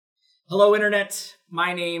Hello, Internet.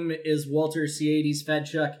 My name is Walter C80s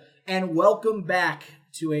Fedchuk, and welcome back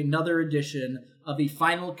to another edition of the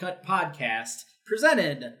Final Cut Podcast,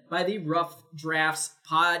 presented by the Rough Drafts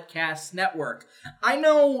Podcast Network. I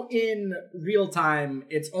know in real time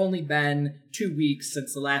it's only been 2 weeks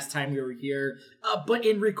since the last time we were here, but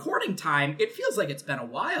in recording time, it feels like it's been a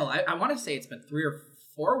while. I want to say it's been 3 or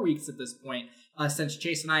 4 weeks at this point since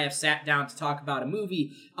Chase and I have sat down to talk about a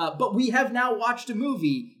movie, but we have now watched a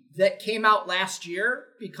movie that came out last year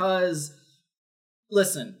because,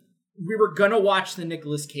 listen, we were gonna watch the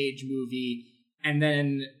Nicolas Cage movie, and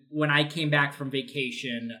then when I came back from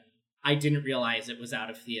vacation, I didn't realize it was out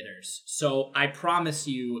of theaters. So I promise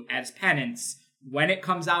you, as penance, when it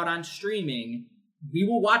comes out on streaming, we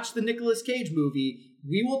will watch the Nicolas Cage movie,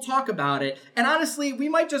 we will talk about it, and honestly, we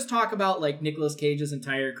might just talk about, like, Nicolas Cage's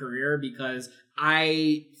entire career, because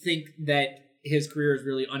I think that his career is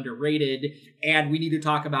really underrated, and we need to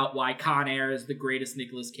talk about why Con Air is the greatest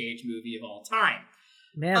Nicolas Cage movie of all time.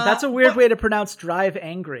 Man, that's a weird way to pronounce Drive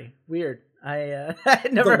Angry. Weird. I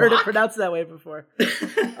had never heard it pronounced that way before.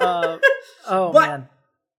 Man.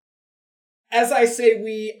 As I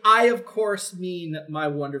say I of course mean my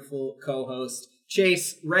wonderful co-host,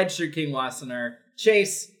 Chase Redshirt King Wassenaar.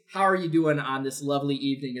 Chase, how are you doing on this lovely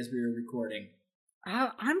evening as we were recording?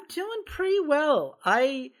 I'm doing pretty well.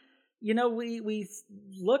 We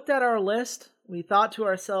looked at our list. We thought to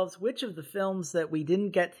ourselves, which of the films that we didn't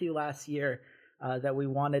get to last year that we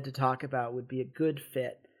wanted to talk about would be a good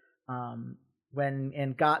fit.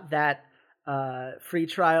 And got that free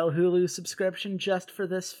trial Hulu subscription just for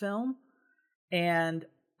this film. And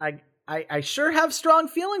I sure have strong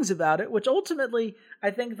feelings about it, which ultimately I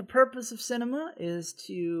think the purpose of cinema is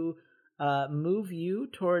to move you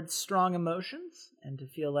towards strong emotions and to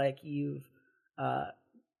feel like you've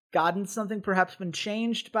gotten something, perhaps been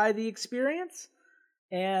changed by the experience.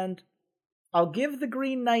 And I'll give The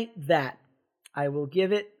Green Knight that. I will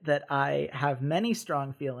give it that I have many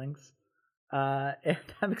strong feelings. And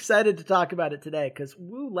I'm excited to talk about it today, because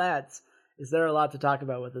woo lads, is there a lot to talk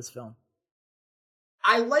about with this film.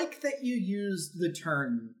 I like that you used the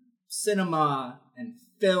term cinema and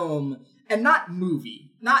film and not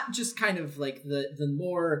movie, not just kind of like the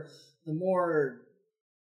more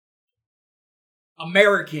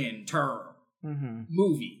American term,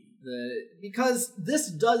 movie, because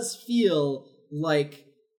this does feel like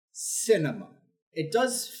cinema. It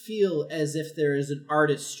does feel as if there is an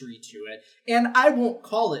artistry to it, and I won't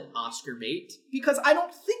call it Oscar bait, because I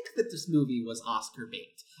don't think that this movie was Oscar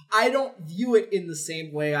bait. I don't view it in the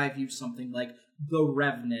same way I view something like The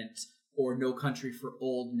Revenant, or No Country for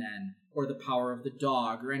Old Men, or The Power of the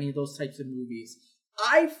Dog, or any of those types of movies.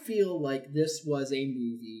 I feel like this was a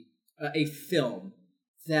movie, a film,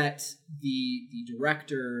 that the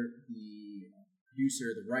director, the producer,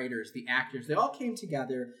 the writers, the actors, they all came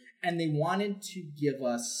together and they wanted to give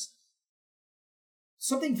us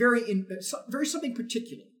something very something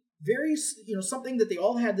particular, very, something that they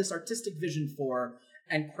all had this artistic vision for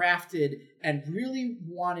and crafted, and really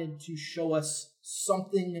wanted to show us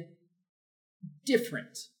something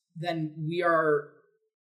different than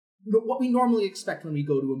what we normally expect when we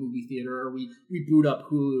go to a movie theater, or we boot up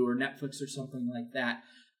Hulu or Netflix or something like that.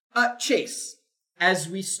 Chase, as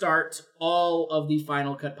we start all of the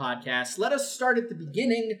Final Cut podcasts, let us start at the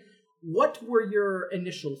beginning. What were your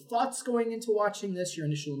initial thoughts going into watching this, your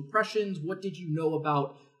initial impressions? What did you know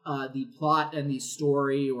about the plot and the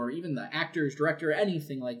story, or even the actors, director,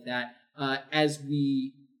 anything like that, as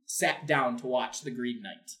we sat down to watch The Green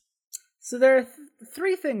Knight? So there are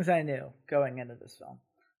 3 things I knew going into this film.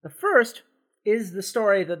 The first is the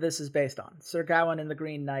story that this is based on. Sir Gawain and the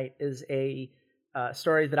Green Knight is a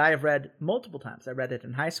story that I have read multiple times. I read it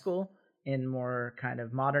in high school in more kind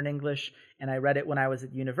of modern English, and I read it when I was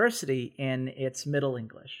at university in its Middle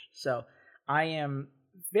English. So I am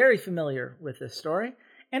very familiar with this story,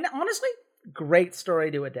 and honestly, great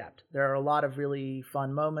story to adapt. There are a lot of really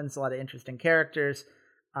fun moments, a lot of interesting characters.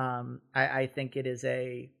 I think it is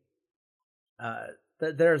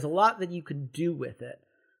there's a lot that you could do with it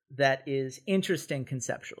that is interesting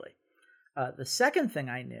conceptually. The second thing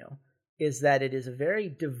I knew is that it is a very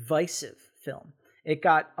divisive film. It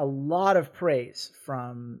got a lot of praise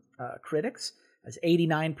from critics, as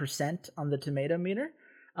 89% on the tomato meter,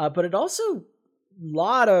 but it also a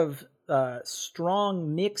lot of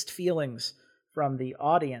strong mixed feelings from the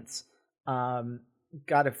audience.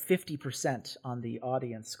 Got a 50% on the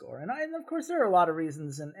audience score, and of course there are a lot of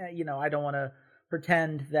reasons, and I don't want to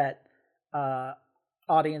pretend that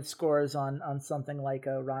audience scores on something like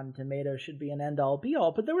a Rotten Tomatoes should be an end-all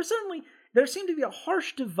be-all, but there seemed to be a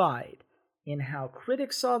harsh divide in how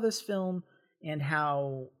critics saw this film and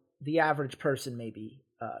how the average person maybe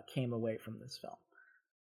came away from this film.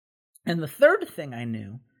 And the third thing I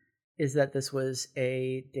knew is that this was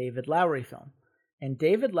a David Lowery film. And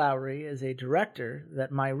David Lowery is a director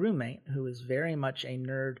that my roommate, who is very much a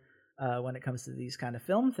nerd when it comes to these kind of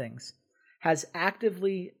film things, has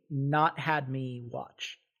actively not had me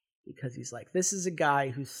watch. Because he's like, this is a guy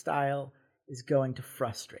whose style is going to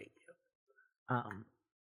frustrate you.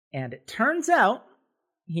 And it turns out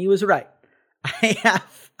he was right. I'll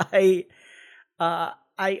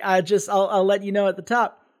let you know at the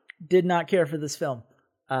top, did not care for this film.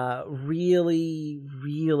 Really,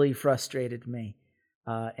 really frustrated me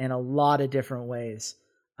in a lot of different ways.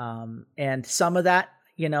 And some of that,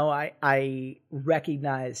 I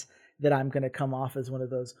recognize that I'm going to come off as one of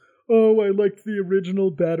those, oh, I liked the original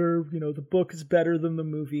better. The book is better than the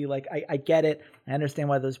movie. Like, I get it. I understand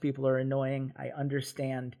why those people are annoying. I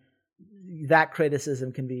understand that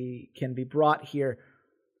criticism can be brought here.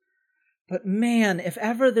 But man, if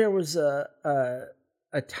ever there was a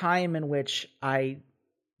time in which I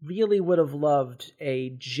really would have loved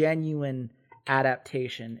a genuine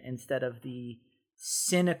adaptation instead of the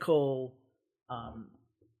cynical,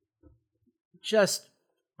 just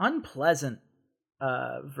unpleasant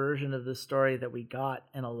version of the story that we got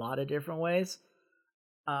in a lot of different ways,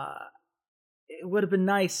 it would have been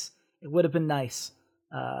nice.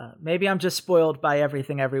 Maybe I'm just spoiled by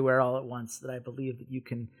everything everywhere all at once, that I believe that you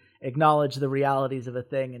can acknowledge the realities of a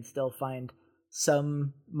thing and still find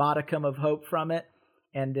some modicum of hope from it.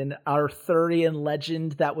 And in Arthurian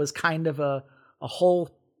legend, that was kind of a whole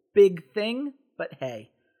big thing. But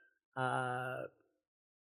hey,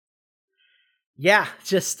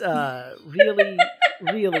 just really,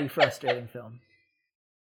 really frustrating film.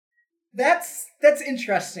 That's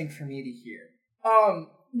interesting for me to hear.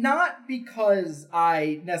 Not because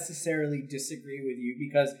I necessarily disagree with you,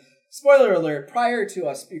 because, spoiler alert, prior to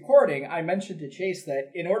us recording, I mentioned to Chase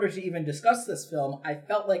that in order to even discuss this film, I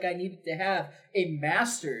felt like I needed to have a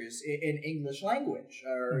master's in English language,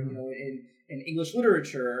 or, in English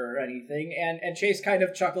literature or anything, and Chase kind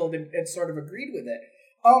of chuckled and sort of agreed with it.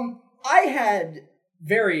 I had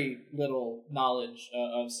very little knowledge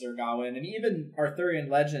of Sir Gawain, and even Arthurian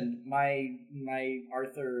legend. My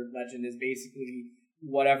Arthur legend is basically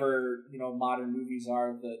whatever modern movies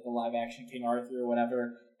are, the live action King Arthur or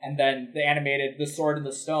whatever, and then the animated The Sword and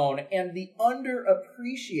the Stone, and the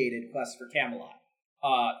underappreciated Quest for Camelot.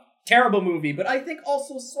 Terrible movie, but I think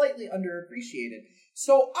also slightly underappreciated.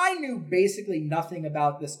 So I knew basically nothing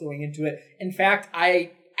about this going into it. In fact,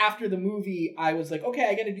 after the movie, I was like, okay,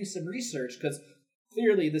 I got to do some research, because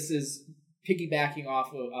clearly this is piggybacking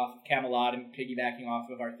off of Camelot and piggybacking off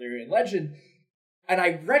of Arthurian legend. And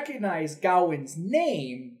I recognized Gawain's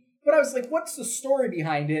name, but I was like, what's the story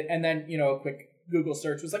behind it? And then, a quick Google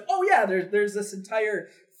search was like, oh yeah, there's this entire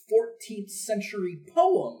 14th century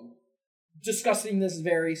poem discussing this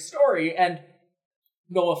very story. And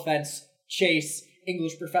no offense, Chase,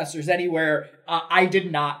 English professors anywhere, I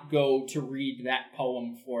did not go to read that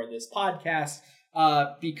poem for this podcast,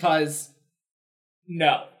 because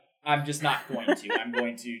no, I'm just not going to. I'm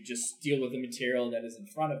going to just deal with the material that is in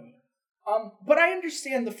front of me. But I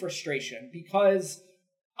understand the frustration, because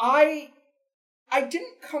I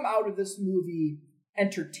didn't come out of this movie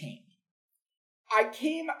entertained. I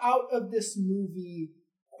came out of this movie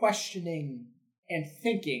questioning and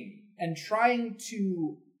thinking and trying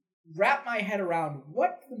to wrap my head around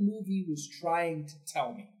what the movie was trying to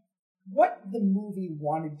tell me, what the movie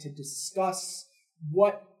wanted to discuss,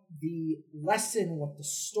 what the lesson, what the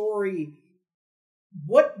story,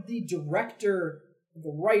 what the director,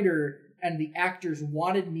 the writer, and the actors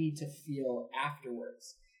wanted me to feel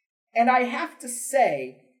afterwards. And I have to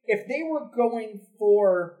say, if they were going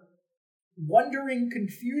for wondering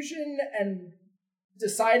confusion and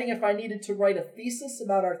deciding if I needed to write a thesis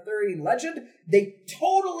about Arthurian legend, they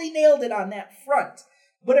totally nailed it on that front.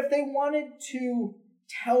 But if they wanted to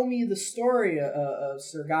tell me the story of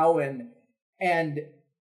Sir Gawain and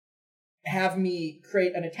have me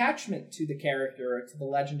create an attachment to the character or to the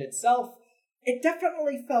legend itself, it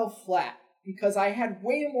definitely fell flat, because I had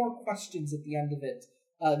way more questions at the end of it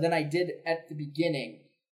than I did at the beginning.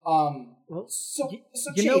 So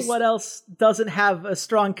you know what else doesn't have a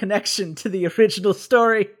strong connection to the original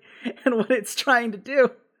story and what it's trying to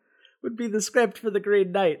do? Would be the script for The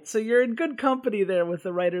Green Knight. So you're in good company there with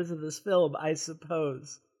the writers of this film, I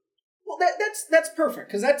suppose. Well, that's perfect,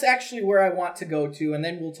 because that's actually where I want to go to, and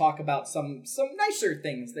then we'll talk about some nicer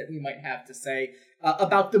things that we might have to say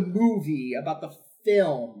about the movie, about the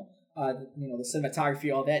film, the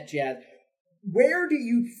cinematography, all that jazz. Where do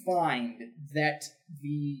you find that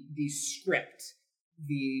the script,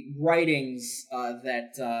 writings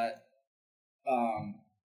that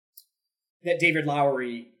David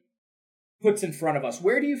Lowery puts in front of us,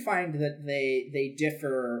 where do you find that they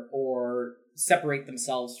differ or separate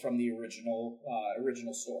themselves from the original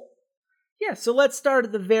story? Yeah, so let's start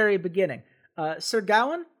at the very beginning. Sir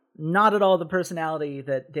Gawain, not at all the personality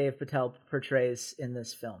that Dev Patel portrays in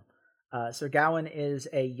this film. Sir Gawain is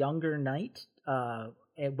a younger knight.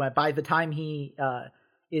 And by the time he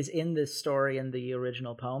is in this story in the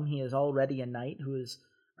original poem, he is already a knight who has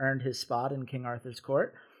earned his spot in King Arthur's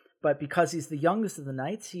court. But because he's the youngest of the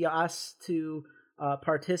knights, he asks to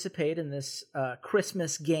participate in this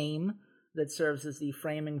Christmas game that serves as the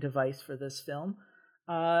framing device for this film,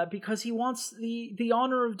 because he wants the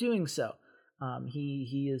honor of doing so.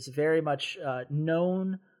 He is very much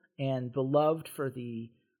known and beloved for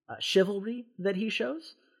the chivalry that he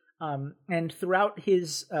shows. And throughout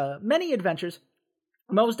his many adventures,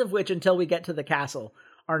 most of which, until we get to the castle,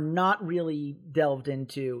 are not really delved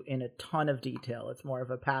into in a ton of detail. It's more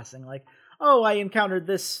of a passing, like, oh, I encountered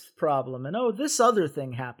this problem, and oh, this other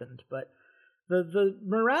thing happened. But the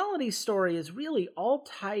morality story is really all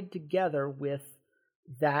tied together with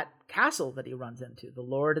that castle that he runs into, the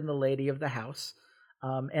lord and the lady of the house,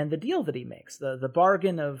 and the deal that he makes, the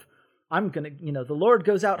bargain of, the lord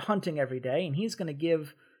goes out hunting every day, and he's going to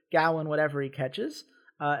give Gawain whatever he catches,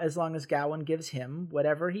 as long as Gawain gives him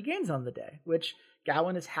whatever he gains on the day, which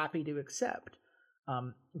Gawain is happy to accept.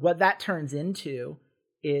 What that turns into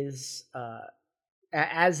is,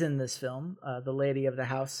 as in this film, the lady of the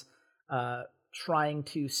house trying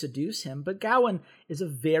to seduce him, but Gawain is a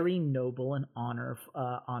very noble and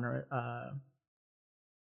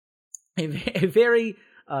a very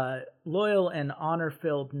loyal and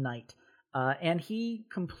honor-filled knight, and he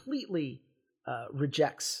completely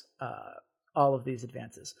rejects all of these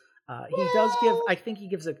advances. He does give, I think he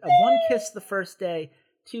gives a 1 kiss the first day,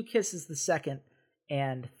 2 kisses the second,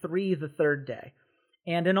 and 3 the third day.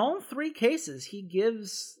 And in all 3 cases, he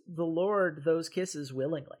gives the Lord those kisses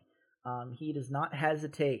willingly. He does not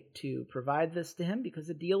hesitate to provide this to him because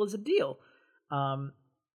a deal is a deal.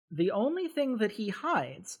 The only thing that he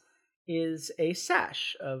hides is a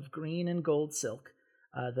sash of green and gold silk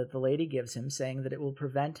that the lady gives him, saying that it will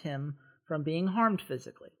prevent him from being harmed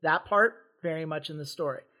physically. That part, very much in the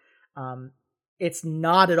story. It's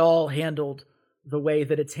not at all handled the way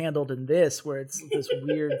that it's handled in this, where it's this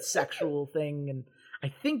weird sexual thing, and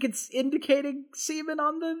I think it's indicating semen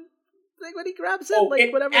on the thing when he grabs it.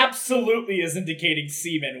 It absolutely is indicating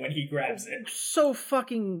semen when he grabs it. So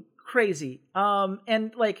fucking crazy.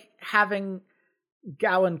 And having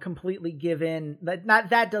Gawain completely give in,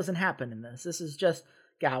 that doesn't happen in this. This is just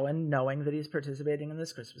Gawain, knowing that he's participating in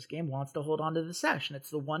this Christmas game, wants to hold on to the sash, and it's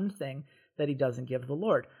the one thing that he doesn't give the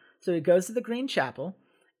Lord. So he goes to the Green Chapel,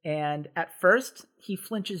 and at first he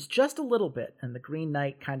flinches just a little bit, and the Green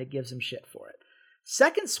Knight kind of gives him shit for it.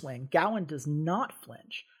 Second swing, Gawain does not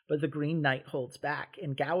flinch, but the Green Knight holds back,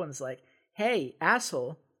 and Gawain's like, hey,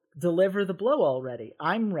 asshole, deliver the blow already.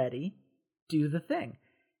 I'm ready. Do the thing.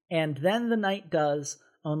 And then the knight does,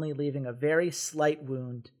 only leaving a very slight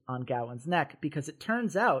wound on Gawain's neck, because it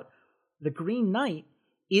turns out the Green Knight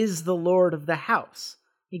is the lord of the house.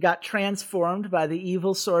 He got transformed by the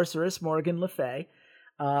evil sorceress Morgan Le Fay,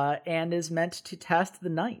 and is meant to test the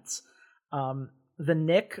knights. The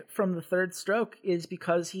nick from the third stroke is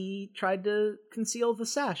because he tried to conceal the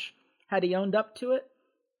sash. Had he owned up to it,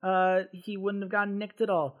 he wouldn't have gotten nicked at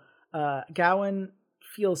all. Gawain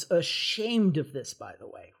feels ashamed of this, by the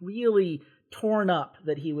way. Really torn up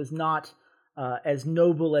that he was not as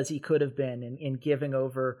noble as he could have been in giving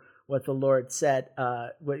over what the Lord said,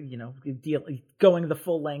 going the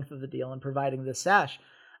full length of the deal and providing the sash.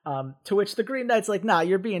 To which the Green Knight's like, nah,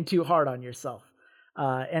 you're being too hard on yourself.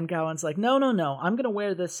 And Gawain's like, no, I'm going to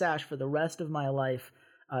wear this sash for the rest of my life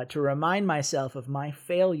to remind myself of my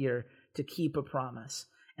failure to keep a promise.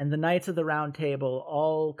 And the Knights of the Round Table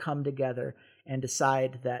all come together and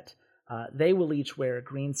decide that they will each wear a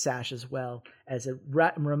green sash as well, as a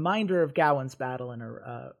reminder of Gawain's battle and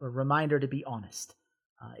a reminder to be honest.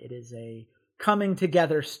 It is a coming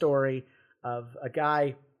together story of a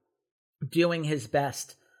guy doing his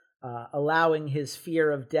best, allowing his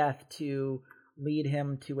fear of death to lead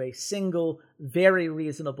him to a single, very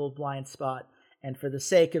reasonable blind spot, and for the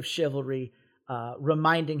sake of chivalry,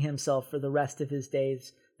 reminding himself for the rest of his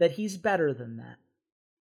days that he's better than that.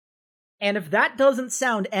 And if that doesn't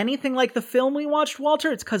sound anything like the film we watched,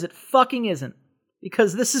 Walter, it's because it fucking isn't.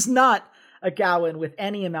 Because this is not a Gawain with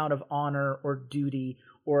any amount of honor or duty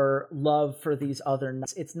or love for these other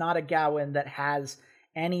knights. It's not a Gawain that has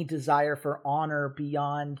any desire for honor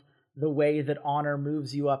beyond the way that honor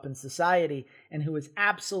moves you up in society, and who is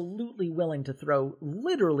absolutely willing to throw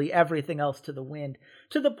literally everything else to the wind,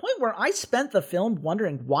 to the point where I spent the film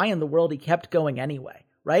wondering why in the world he kept going anyway,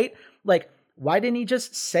 right? Like, why didn't he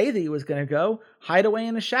just say that he was going to go, hide away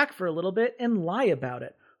in a shack for a little bit, and lie about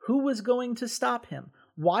it? Who was going to stop him?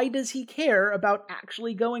 Why does he care about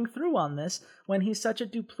actually going through on this when he's such a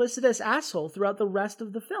duplicitous asshole throughout the rest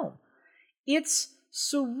of the film? It's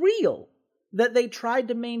surreal that they tried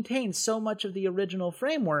to maintain so much of the original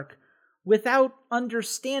framework without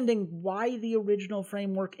understanding why the original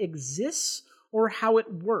framework exists or how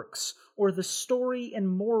it works or the story and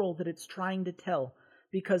moral that it's trying to tell.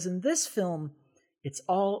 Because in this film,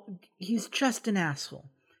 he's just an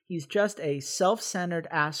asshole. He's just a self-centered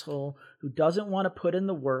asshole who doesn't want to put in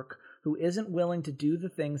the work, who isn't willing to do the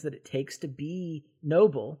things that it takes to be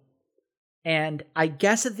noble. And I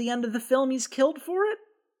guess at the end of the film, he's killed for it?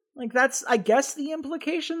 Like, that's, I guess, the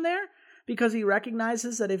implication there? Because he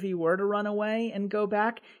recognizes that if he were to run away and go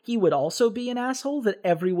back, he would also be an asshole that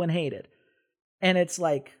everyone hated. And it's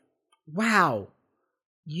like, wow,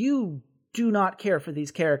 you do not care for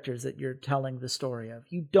these characters that you're telling the story of.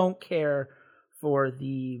 You don't care for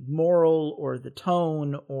the moral or the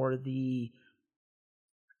tone or the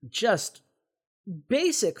just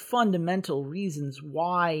basic fundamental reasons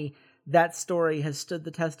why that story has stood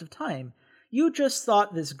the test of time. You just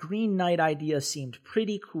thought this Green Knight idea seemed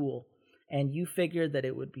pretty cool, and you figured that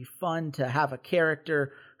it would be fun to have a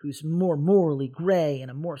character who's more morally gray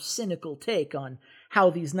and a more cynical take on how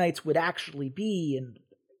these knights would actually be. And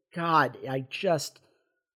God, I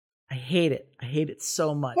hate it. I hate it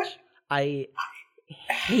so much. What? I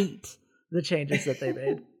hate the changes that they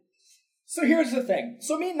made. So here's the thing.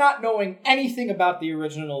 So me not knowing anything about the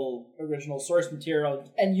original source material,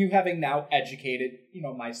 and you having now educated,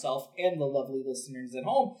 myself and the lovely listeners at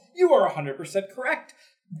home, you are 100% correct.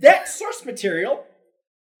 That source material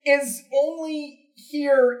is only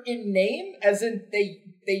here in name, as in they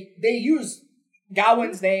use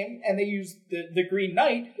Gawain's name and they use the Green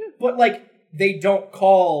Knight, but they don't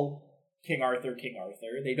call King Arthur.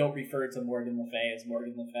 They don't refer to Morgan Le Fay as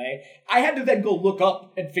Morgan Le Fay. I had to then go look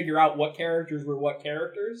up and figure out what characters were what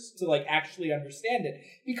characters to actually understand it.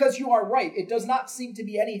 Because you are right, it does not seem to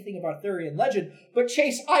be anything about theory and legend. But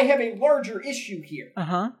Chase, I have a larger issue here.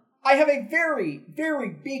 I have a very, very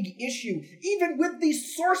big issue, even with the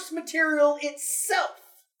source material itself.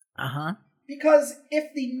 Because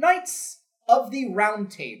if the Knights of the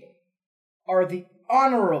Round Table are the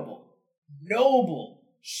honorable, noble,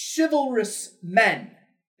 chivalrous men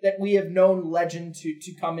that we have known legend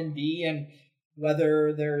to come and be, and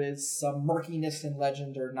whether there is some murkiness in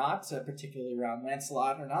legend or not, particularly around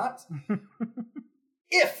Lancelot or not,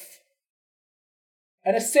 if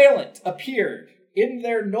an assailant appeared in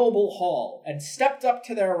their noble hall and stepped up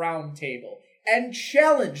to their round table and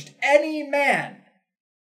challenged any man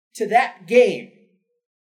to that game,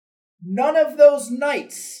 none of those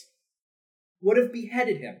knights would have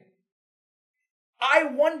beheaded him. I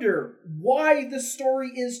wonder why the story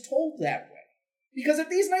is told that way. Because if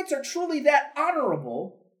these knights are truly that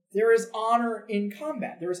honorable, there is honor in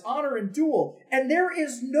combat, there is honor in duel, and there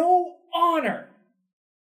is no honor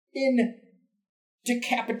in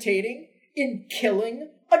decapitating, in killing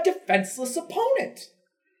a defenseless opponent.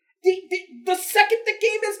 The second the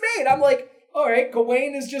game is made, I'm like, all right,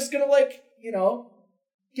 Gawain is just gonna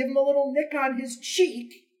give him a little nick on his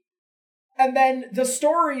cheek, and then the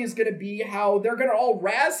story is gonna be how they're gonna all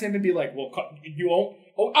razz him and be like, well, you won't.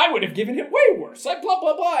 Oh, I would have given him way worse. Like blah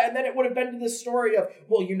blah blah, and then it would have been to this story of,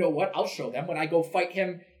 well, you know what? I'll show them when I go fight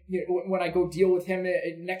him. When I go deal with him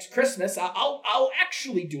next Christmas, I'll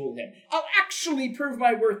actually duel him. I'll actually prove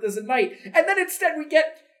my worth as a knight. And then instead we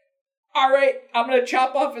get, all right, I'm going to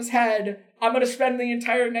chop off his head. I'm going to spend the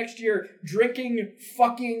entire next year drinking,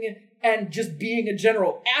 fucking, and just being a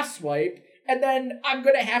general asswipe. And then I'm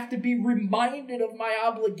going to have to be reminded of my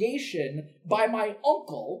obligation by my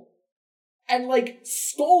uncle and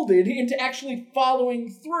scolded into actually following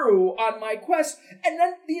through on my quest. And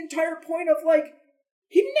then the entire point of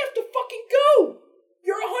he didn't have to fucking go.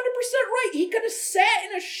 You're 100% right. He could have sat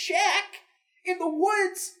in a shack in the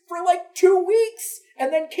woods for 2 weeks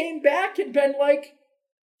and then came back and been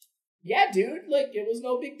yeah, dude, it was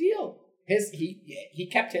no big deal. He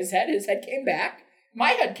kept his head came back. My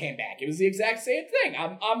head came back. It was the exact same thing.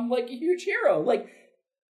 I'm a huge hero.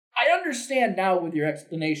 I understand now with your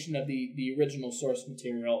explanation of the original source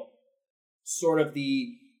material, sort of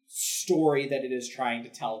the story that it is trying to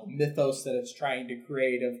tell, the mythos that it's trying to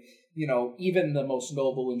create of, even the most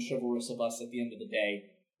noble and chivalrous of us at the end of the day,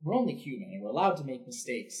 we're only human and we're allowed to make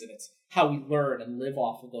mistakes, and it's how we learn and live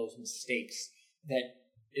off of those mistakes that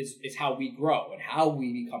is how we grow and how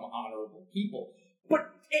we become honorable people. But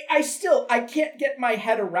I can't get my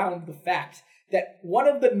head around the fact that one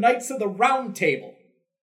of the Knights of the Round Table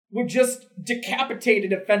would just decapitate a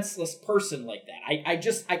defenseless person like that.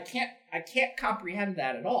 I can't comprehend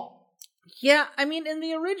that at all. Yeah, I mean, in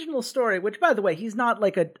the original story, which, by the way, he's not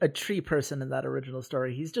like a tree person in that original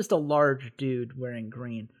story. He's just a large dude wearing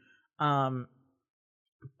green.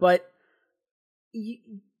 But in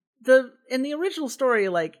the original story,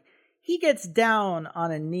 like, he gets down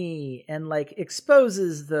on a knee and, like,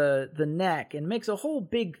 exposes the neck and makes a whole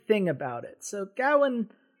big thing about it. So Gawain,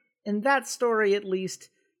 in that story at least,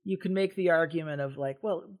 you can make the argument of, like,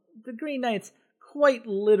 well, the Green Knight's quite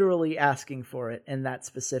literally asking for it in that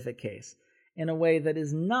specific case, in a way that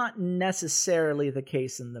is not necessarily the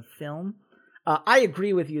case in the film. I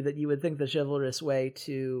agree with you that you would think the chivalrous way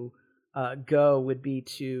to go would be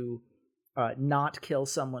to not kill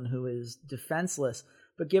someone who is defenseless.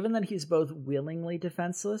 But given that he's both willingly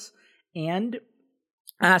defenseless and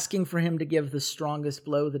asking for him to give the strongest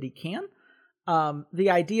blow that he can, the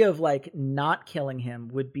idea of, like, not killing him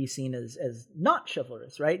would be seen as not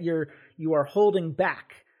chivalrous, right? You are holding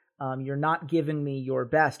back. You're not giving me your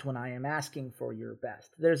best when I am asking for your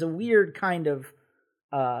best. There's a weird kind of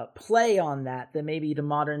play on that maybe to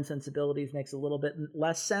modern sensibilities makes a little bit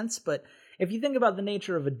less sense. But if you think about the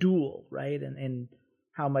nature of a duel, right, and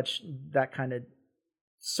how much that kind of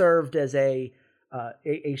served as a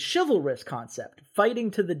chivalrous concept,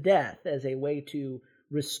 fighting to the death as a way to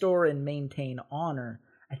restore and maintain honor,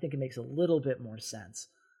 I think it makes a little bit more sense.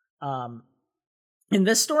 In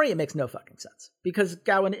this story, it makes no fucking sense, because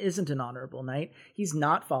Gawain isn't an honorable knight. He's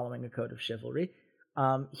not following a code of chivalry.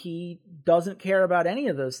 He doesn't care about any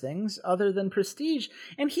of those things other than prestige,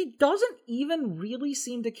 and he doesn't even really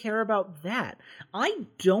seem to care about that. I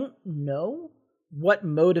don't know what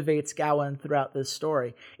motivates Gawain throughout this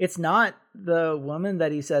story. It's not the woman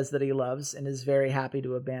that he says that he loves and is very happy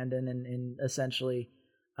to abandon and essentially,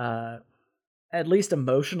 at least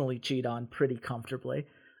emotionally, cheat on pretty comfortably.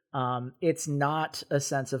 It's not a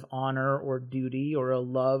sense of honor or duty or a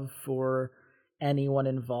love for anyone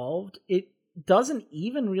involved. It doesn't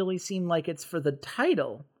even really seem like it's for the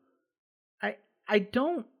title. I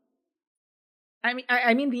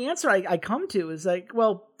mean, the answer I come to is like,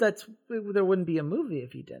 well, there wouldn't be a movie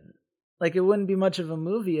if he didn't. Like, it wouldn't be much of a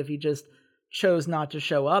movie if he just chose not to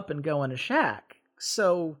show up and go in a shack.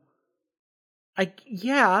 So,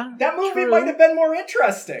 that movie true. might have been more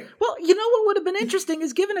interesting. Well, you know what would have been interesting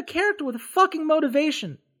is given a character with a fucking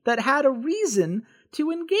motivation that had a reason to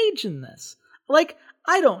engage in this. Like,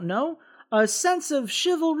 I don't know, a sense of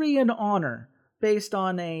chivalry and honor based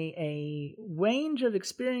on a range of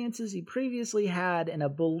experiences he previously had and a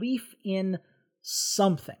belief in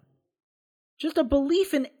something. Just a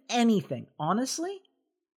belief in anything, honestly,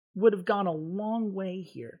 would have gone a long way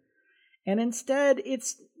here. And instead,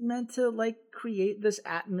 it's meant to, like, create this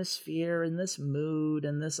atmosphere and this mood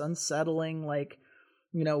and this unsettling, like,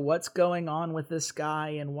 you know, what's going on with this guy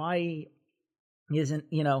and why isn't,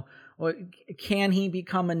 you know, or can he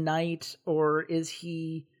become a knight, or is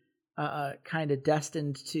he kind of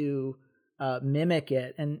destined to mimic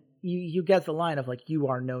it? And you get the line of, like, you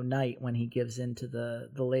are no knight when he gives in to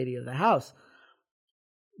the lady of the house.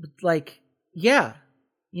 But, like, yeah,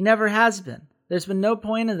 he never has been. There's been no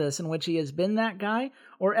point in this in which he has been that guy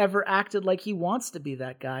or ever acted like he wants to be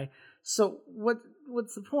that guy. So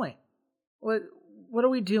what's the point? What are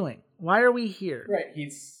we doing? Why are we here? Right,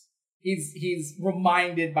 he's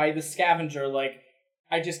reminded by the scavenger, like,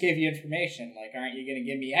 I just gave you information, like, aren't you going to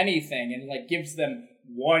give me anything? And, like, gives them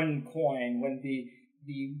 1 coin when the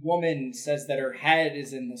woman says that her head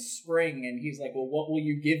is in the spring, and he's like, well, what will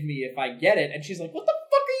you give me if I get it? And she's like, what the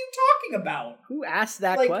fuck are you talking about? Who asked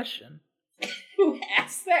that question? Who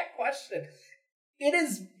asked that question? It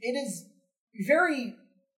is very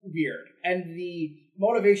weird, and the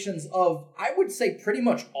motivations of, I would say, pretty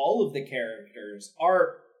much all of the characters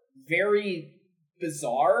are very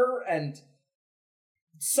bizarre and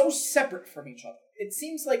so separate from each other. It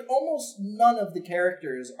seems like almost none of the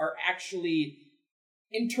characters are actually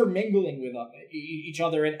intermingling with each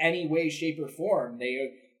other in any way, shape, or form. They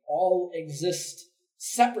all exist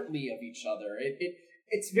separately of each other.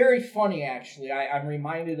 It's very funny, actually. I'm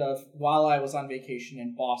reminded of, while I was on vacation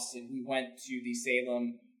in Boston, we went to the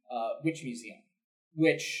Salem Witch Museum,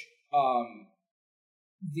 which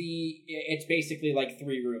it's basically like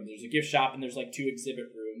 3 rooms. There's a gift shop and there's like 2 exhibit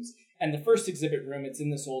rooms. And the first exhibit room, it's in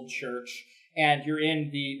this old church, and you're in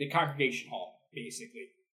the congregation hall, basically.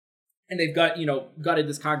 And they've got, gutted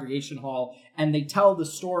this congregation hall, and they tell the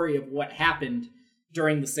story of what happened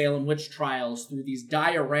during the Salem witch trials through these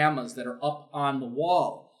dioramas that are up on the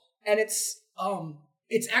wall. And it's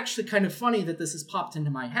actually kind of funny that this has popped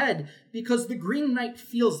into my head, because the Green Knight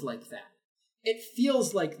feels like that. It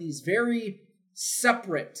feels like these very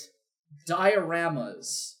separate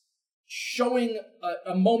dioramas showing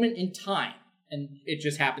a moment in time. And it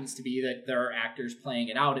just happens to be that there are actors playing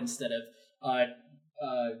it out instead of,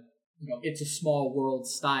 It's a Small World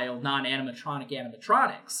style, non-animatronic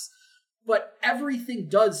animatronics. But everything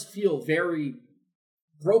does feel very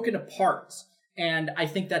broken apart. And I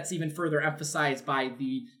think that's even further emphasized by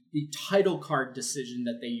the title card decision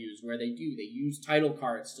that they use, where they use title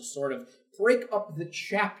cards to sort of break up the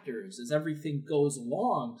chapters as everything goes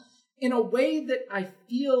along in a way that I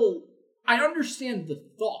feel, I understand the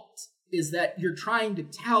thought, is that you're trying to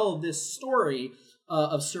tell this story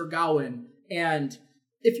of Sir Gawain, and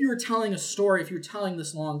if you were telling a story, if you're telling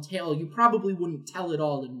this long tale, you probably wouldn't tell it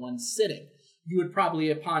all in one sitting. You would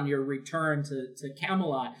probably, upon your return to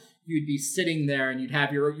Camelot, you'd be sitting there and you'd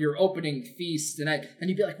have your opening feast, and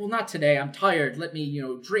you'd be like, well, not today, I'm tired, let me,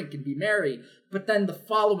 drink and be merry. But then the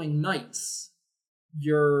following nights,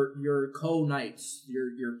 your co-knights,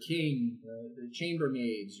 your king, the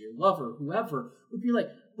chambermaids, your lover, whoever, would be like,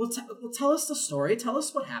 well, tell us the story, tell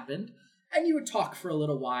us what happened. And you would talk for a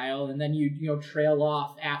little while, and then you'd trail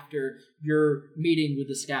off after your meeting with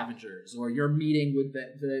the scavengers or your meeting with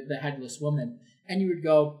the headless woman, and you would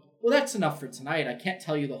go, well, that's enough for tonight. I can't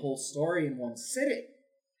tell you the whole story in one sitting.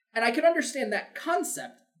 And I can understand that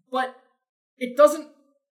concept, but it doesn't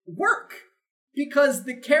work because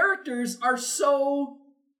the characters are so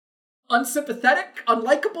unsympathetic,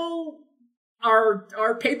 unlikable,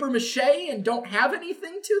 are paper mache and don't have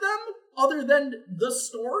anything to them other than the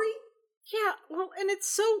story. Yeah, well, and it's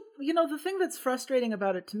so, the thing that's frustrating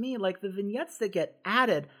about it to me, like the vignettes that get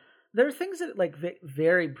added, there are things that like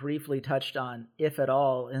very briefly touched on, if at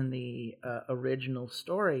all, in the original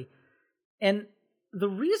story. And the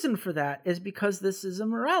reason for that is because this is a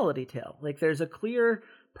morality tale. Like there's a clear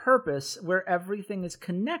purpose where everything is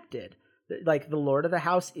connected. Like the Lord of the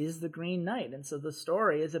House is the Green Knight. And so the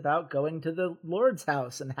story is about going to the Lord's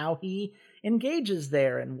house and how he engages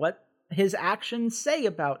there and what his actions say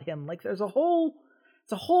about him. Like it's a whole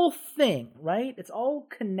thing, right? It's all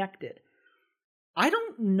connected. I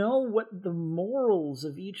don't know what the morals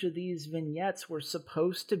of each of these vignettes were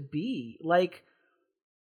supposed to be. Like,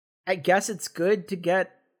 I guess it's good to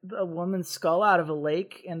get a woman's skull out of a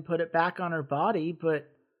lake and put it back on her body, but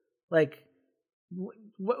like,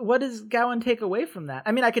 what does Gawain take away from that?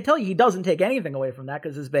 I mean, I could tell you he doesn't take anything away from that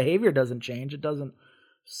because his behavior doesn't change. It doesn't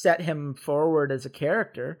set him forward as a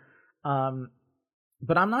character.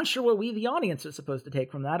 But I'm not sure what we, the audience, are supposed to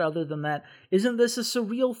take from that, other than that, isn't this a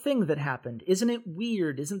surreal thing that happened? Isn't it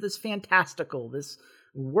weird? Isn't this fantastical? This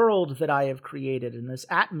world that I have created and this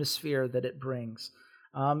atmosphere that it brings.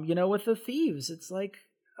 With the thieves, it's like,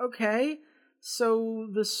 okay, so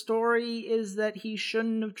the story is that he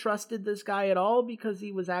shouldn't have trusted this guy at all because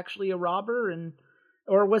he was actually a robber,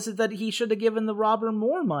 or was it that he should have given the robber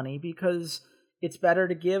more money because it's better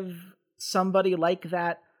to give somebody like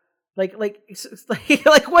that? Like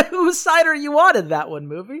what? Whose side are you on in that one,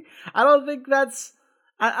 movie? I don't think that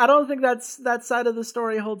side of the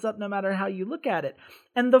story holds up, no matter how you look at it.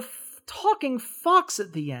 And the talking fox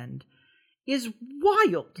at the end is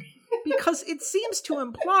wild because it seems to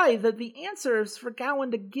imply that the answer is for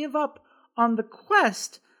Gawain to give up on the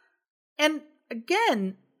quest. And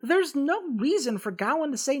again, there's no reason for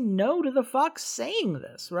Gawain to say no to the fox saying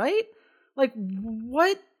this, right? Like,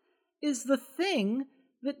 what is the thing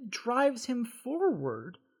that drives him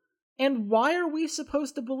forward? And why are we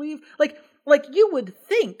supposed to believe, like you would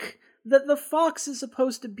think that the fox is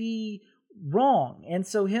supposed to be wrong, and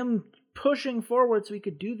so him pushing forward so he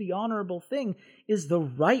could do the honorable thing is the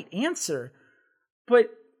right answer.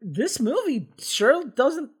 But this movie sure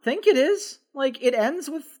doesn't think it is. Like, it ends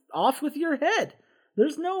off with your head.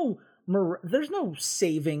 There's no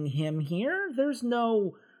saving him here. There's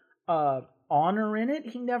no honor in it.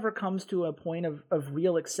 He never comes to a point of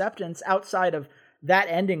real acceptance outside of that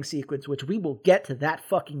ending sequence, which we will get to that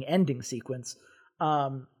fucking ending sequence.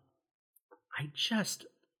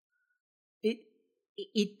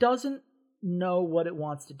 It doesn't know what it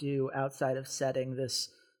wants to do outside of setting this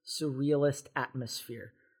surrealist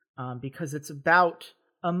atmosphere, because it's about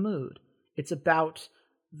a mood. It's about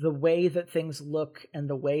the way that things look and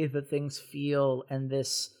the way that things feel, and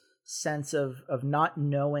this sense of not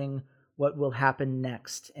knowing what will happen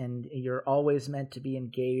next, and you're always meant to be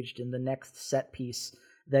engaged in the next set piece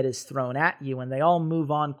that is thrown at you, and they all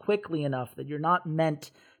move on quickly enough that you're not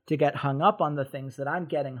meant to get hung up on the things that I'm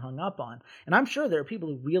getting hung up on. And I'm sure there are people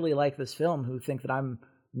who really like this film who think that I'm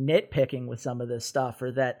nitpicking with some of this stuff,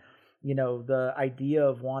 or that, you know, the idea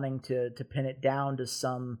of wanting to pin it down to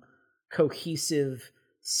some cohesive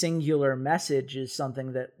singular message is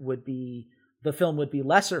something that the film would be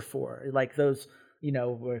lesser for. Like those, you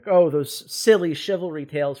know, like, oh, those silly chivalry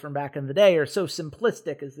tales from back in the day are so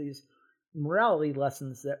simplistic as these morality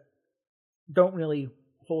lessons that don't really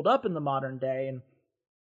hold up in the modern day. And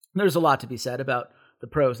there's a lot to be said about the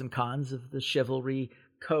pros and cons of the chivalry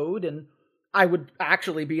code, and I would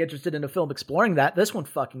actually be interested in a film exploring that. This one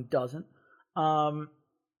fucking doesn't.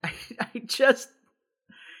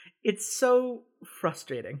 It's so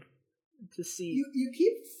frustrating to see. You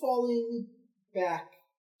keep falling back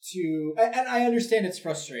to, and I understand it's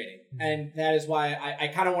frustrating, and that is why I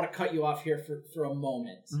kind of want to cut you off here for a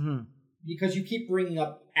moment, because you keep bringing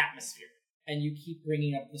up atmosphere, and you keep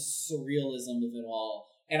bringing up the surrealism of it all.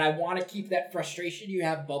 And I want to keep that frustration you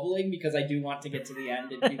have bubbling, because I do want to get to the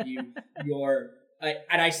end and give you your,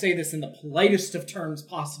 and I say this in the politest of terms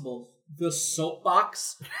possible, the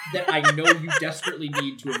soapbox that I know you desperately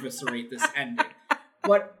need to eviscerate this ending.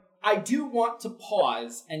 But I do want to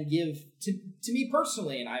pause and give, to me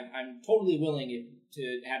personally, and I'm totally willing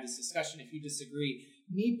to have this discussion if you disagree,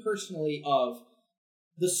 me personally, of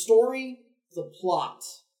the story, the plot.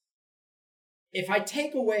 If I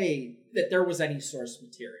take away that there was any source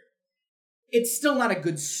material, it's still not a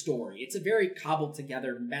good story. It's a very cobbled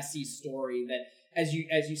together, messy story that, as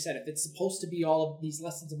you said, if it's supposed to be all of these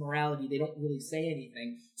lessons of morality, they don't really say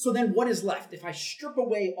anything. So then what is left? If I strip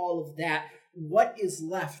away all of that, what is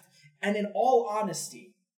left? And in all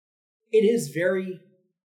honesty, it is very,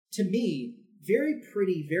 to me, very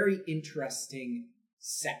pretty, very interesting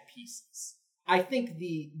set pieces. I think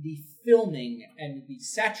the filming and the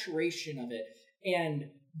saturation of it and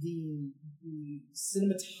the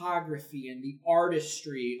cinematography and the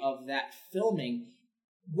artistry of that filming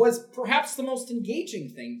was perhaps the most engaging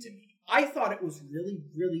thing to me. I thought it was really,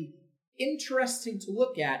 really interesting to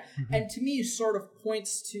look at, and to me sort of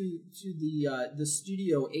points to the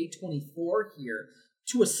studio A24 here,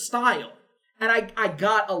 to a style. And I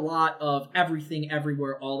got a lot of Everything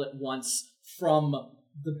Everywhere All at Once from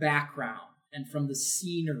the background, and from the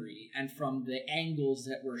scenery, and from the angles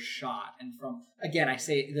that were shot, and from, again, I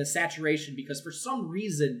say the saturation, because for some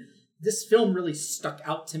reason, this film really stuck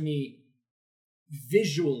out to me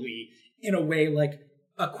visually in a way like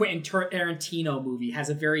a Quentin Tarantino movie has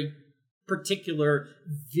a very particular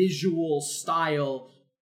visual style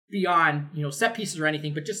beyond, you know, set pieces or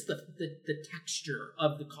anything, but just the texture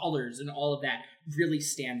of the colors and all of that really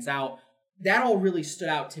stands out. That all really stood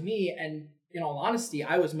out to me, and in all honesty,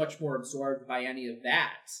 I was much more absorbed by any of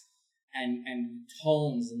that and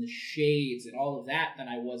tones and the shades and all of that than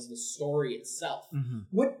I was the story itself.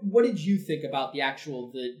 What did you think about the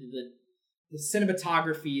actual the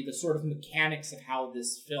cinematography, the sort of mechanics of how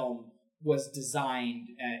this film was designed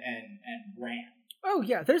and ran? Oh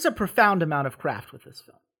yeah, there's a profound amount of craft with this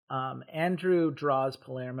film. Andrew Draws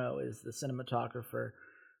Palermo is the cinematographer.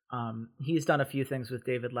 He's done a few things with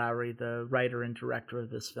David Lowery, the writer and director of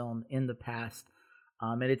this film, in the past.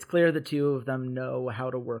 And it's clear the two of them know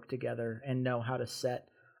how to work together and know how to set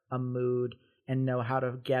a mood and know how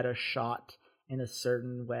to get a shot in a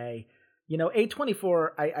certain way. You know,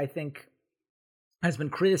 A24, I think, has been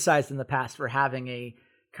criticized in the past for having a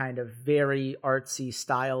kind of very artsy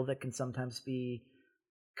style that can sometimes be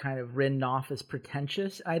kind of written off as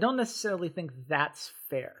pretentious. I don't necessarily think that's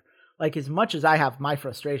fair. Like, as much as I have my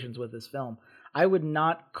frustrations with this film, I would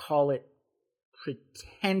not call it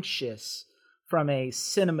pretentious from a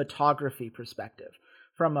cinematography perspective.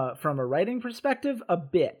 From a writing perspective, a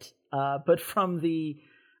bit. But from the,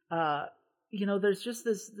 there's just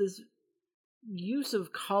this use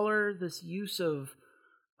of color, this use of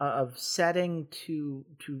setting to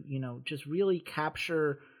just really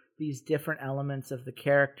capture these different elements of the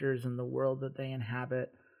characters and the world that they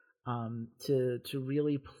inhabit. To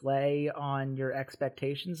really play on your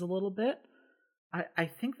expectations a little bit. I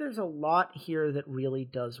think there's a lot here that really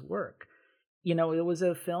does work. You know, it was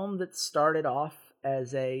a film that started off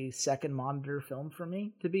as a second monitor film for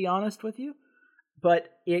me, to be honest with you,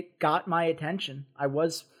 but it got my attention.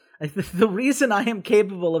 The reason I am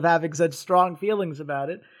capable of having such strong feelings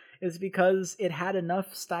about it is because it had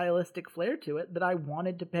enough stylistic flair to it that I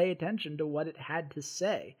wanted to pay attention to what it had to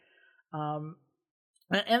say.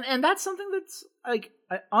 And that's something that's like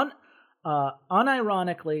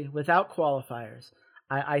unironically, without qualifiers,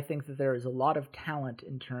 I think that there is a lot of talent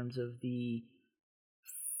in terms of the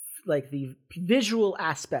visual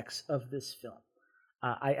aspects of this film.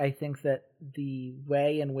 I think that the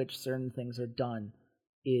way in which certain things are done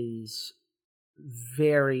is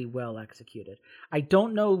very well executed. I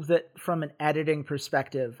don't know that from an editing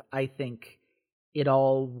perspective, I think it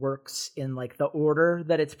all works in like the order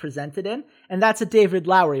that it's presented in. And that's a David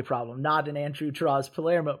Lowery problem, not an Andrew Draws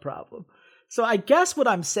Palermo problem. So I guess what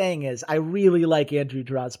I'm saying is I really like Andrew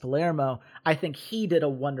Draws Palermo. I think he did a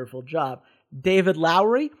wonderful job. David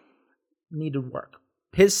Lowery needed work.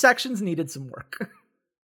 His sections needed some work.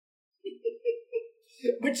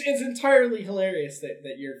 Which is entirely hilarious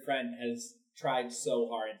that your friend has tried so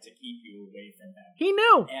hard to keep you away from him. He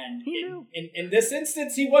knew. And he knew. In this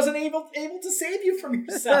instance, he wasn't able to save you from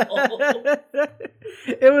yourself.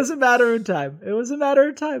 It was a matter of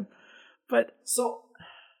time. But so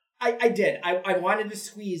I did. I wanted to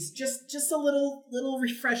squeeze just a little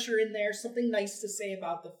refresher in there, something nice to say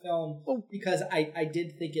about the film, because I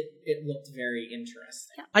did think it looked very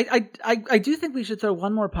interesting. I do think we should throw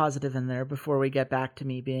one more positive in there before we get back to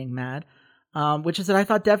me being mad, which is that I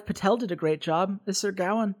thought Dev Patel did a great job as Sir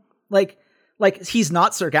Gawain. Like he's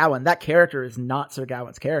not Sir Gawain. That character is not Sir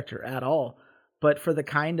Gawain's character at all. But for the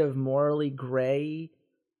kind of morally gray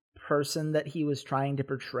person that he was trying to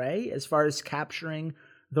portray, as far as capturing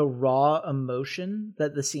the raw emotion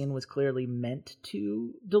that the scene was clearly meant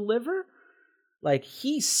to deliver, like,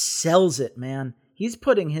 he sells it, man. He's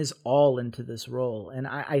putting his all into this role. And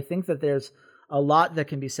I think that there's a lot that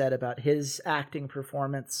can be said about his acting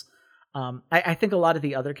performance. I think a lot of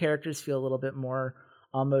the other characters feel a little bit more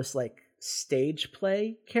almost like stage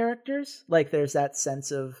play characters. Like, there's that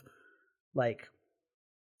sense of, like,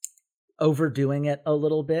 overdoing it a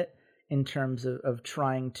little bit in terms of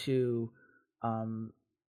trying to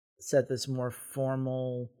set this more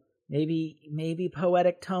formal, maybe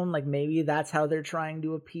poetic tone. Like, maybe that's how they're trying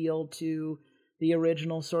to appeal to the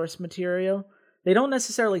original source material. They don't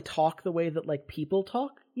necessarily talk the way that, like, people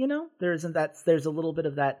talk, you know? There's a little bit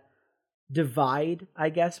of that divide, I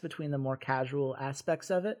guess, between the more casual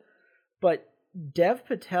aspects of it. But Dev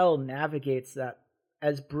Patel navigates that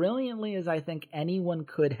as brilliantly as I think anyone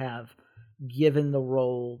could have, given the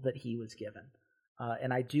role that he was given.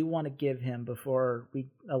 And I do want to give him, before we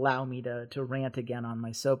allow me to rant again on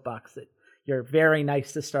my soapbox that you're very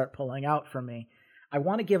nice to start pulling out for me, I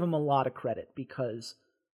want to give him a lot of credit, because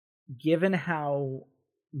given how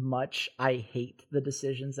much I hate the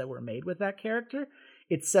decisions that were made with that character,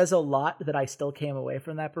 it says a lot that I still came away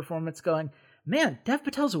from that performance going, man, Dev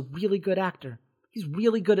Patel's a really good actor. He's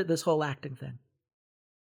really good at this whole acting thing.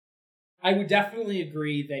 I would definitely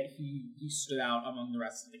agree that he stood out among the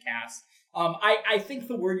rest of the cast. I think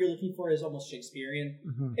the word you're looking for is almost Shakespearean.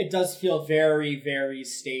 Mm-hmm. It does feel very, very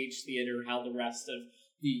stage theater how the rest of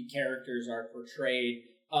the characters are portrayed.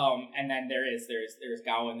 And then there's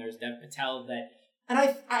Gawain, there's Dev Patel, and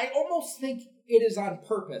I almost think it is on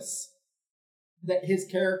purpose that his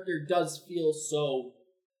character does feel so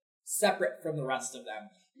separate from the rest of them,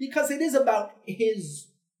 because it is about his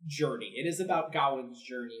journey. It is about Gawain's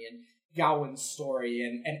journey and Gawain's story,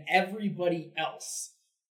 and everybody else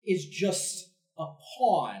is just a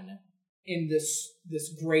pawn in this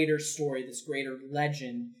greater story, this greater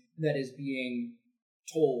legend that is being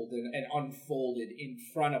told and unfolded in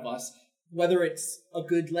front of us, whether it's a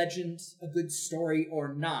good legend, a good story,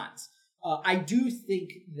 or not. I do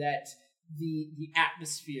think that the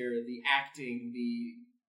atmosphere, the acting,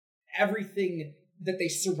 everything that they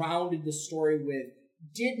surrounded the story with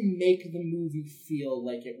did make the movie feel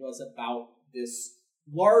like it was about this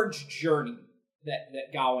large journey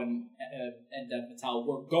that Gawain and Dev Patel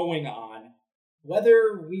were going on,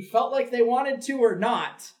 whether we felt like they wanted to or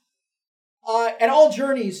not. And all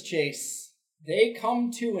journeys, Chase, they come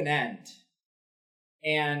to an end.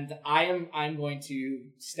 And I'm going to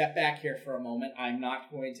step back here for a moment. I'm not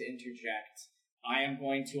going to interject. I am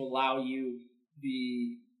going to allow you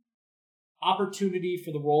the opportunity for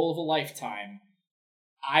the role of a lifetime.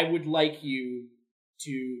 I would like you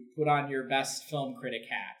to put on your best film critic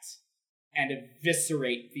hat and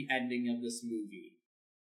eviscerate the ending of this movie,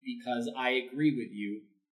 because I agree with you.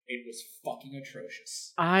 It was fucking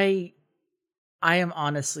atrocious. I am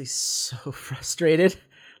honestly so frustrated.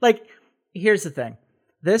 Like, here's the thing.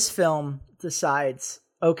 This film decides,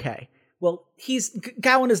 okay, well,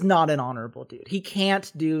 Gawain is not an honorable dude. He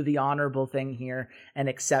can't do the honorable thing here and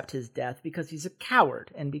accept his death because he's a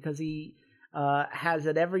coward, and because he has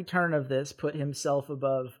at every turn of this put himself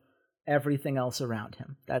above everything else around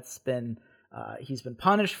him. That's been he's been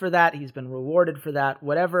punished for that. He's been rewarded for that.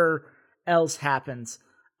 Whatever else happens,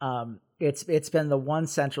 it's been the one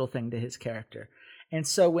central thing to his character. And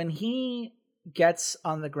so when he gets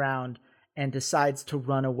on the ground and decides to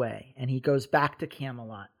run away, and he goes back to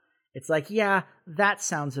Camelot, it's like, yeah, that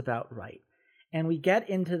sounds about right. And we get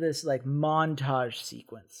into this like montage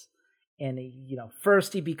sequence. And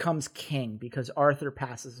first he becomes king because Arthur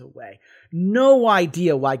passes away. No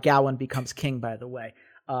idea why Gawain becomes king, by the way.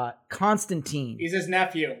 Constantine. He's his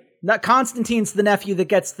nephew. Not Constantine's the nephew that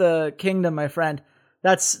gets the kingdom, my friend.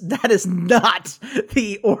 That is not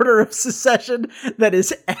the order of succession that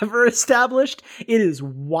is ever established. It is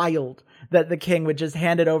wild that the king would just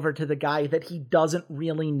hand it over to the guy that he doesn't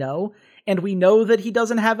really know. And we know that he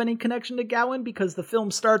doesn't have any connection to Gawain because the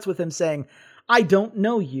film starts with him saying, I don't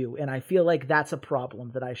know you, and I feel like that's a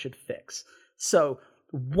problem that I should fix. So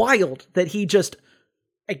wild that he just,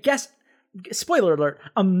 I guess, spoiler alert,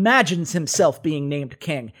 imagines himself being named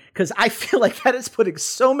king, because I feel like that is putting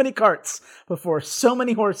so many carts before so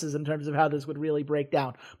many horses in terms of how this would really break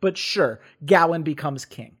down. But sure, Gawain becomes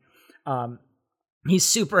king. He's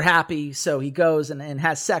super happy, so he goes and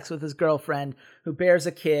has sex with his girlfriend, who bears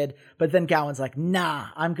a kid, but then Gawain's like, nah,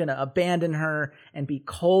 I'm gonna abandon her and be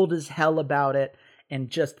cold as hell about it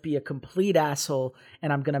and just be a complete asshole,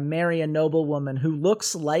 and I'm gonna marry a noble woman who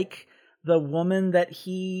looks like the woman that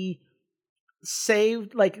he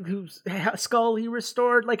saved, like whose skull he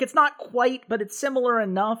restored. Like, it's not quite, but it's similar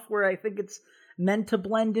enough where I think it's meant to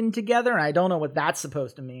blend in together. I don't know what that's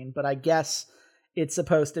supposed to mean, but I guess it's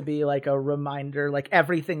supposed to be like a reminder, like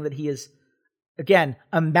everything that he is, again,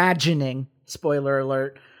 imagining, spoiler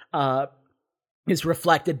alert, is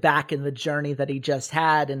reflected back in the journey that he just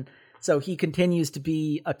had. And so he continues to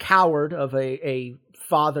be a coward of a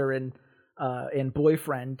father and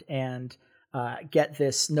boyfriend and get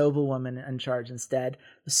this noblewoman in charge instead.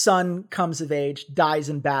 The son comes of age, dies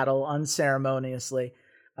in battle unceremoniously.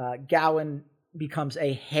 Gawain becomes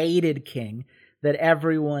a hated king that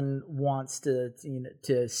everyone wants to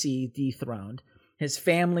see dethroned. His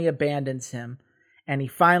family abandons him, and he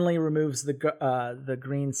finally removes the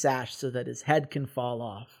green sash so that his head can fall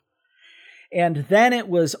off. And then it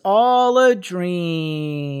was all a dream.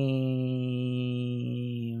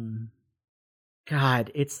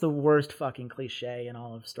 God, it's the worst fucking cliche in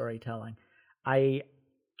all of storytelling. I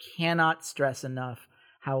cannot stress enough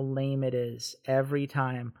how lame it is every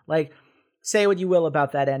time. Like, say what you will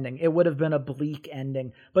about that ending. It would have been a bleak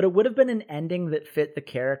ending, but it would have been an ending that fit the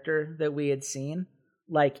character that we had seen.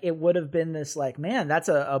 Like, it would have been this, like, man, that's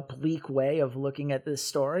a bleak way of looking at this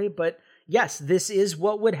story. But yes, this is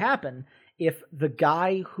what would happen if the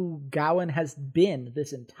guy who Gawain has been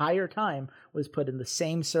this entire time was put in the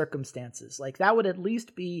same circumstances. Like, that would at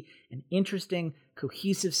least be an interesting,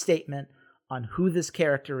 cohesive statement on who this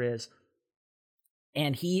character is.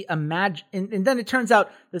 And and then it turns out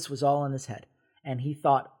this was all in his head. And he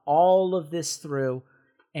thought all of this through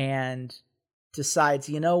and decides,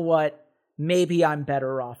 you know what? Maybe I'm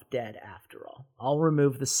better off dead after all. I'll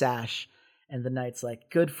remove the sash. And the knight's like,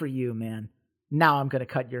 good for you, man. Now I'm going to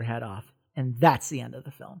cut your head off. And that's the end of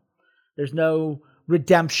the film. There's no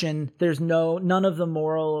redemption. There's none of the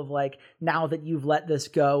moral of like, now that you've let this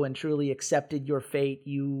go and truly accepted your fate,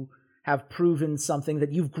 you have proven something,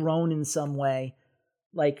 that you've grown in some way.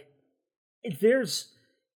 Like, it's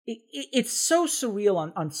so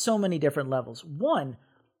surreal on so many different levels. One,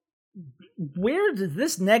 where did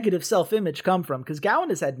this negative self-image come from? Because Gawain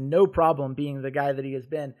has had no problem being the guy that he has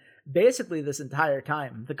been basically this entire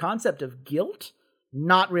time. The concept of guilt,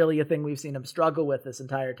 not really a thing we've seen him struggle with this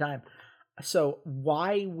entire time. So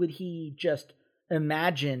why would he just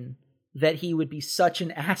imagine that he would be such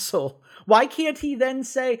an asshole? Why can't he then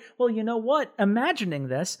say, well, you know what? Imagining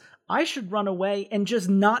this, I should run away and just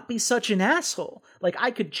not be such an asshole. Like, I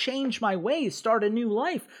could change my ways, start a new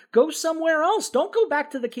life, go somewhere else. Don't go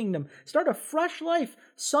back to the kingdom. Start a fresh life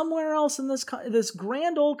somewhere else in this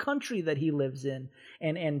grand old country that he lives in,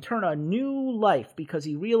 and turn a new life, because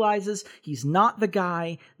he realizes he's not the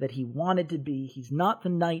guy that he wanted to be. He's not the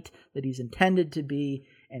knight that he's intended to be.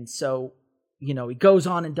 And so, he goes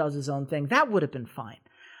on and does his own thing. That would have been fine.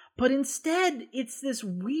 But instead, it's this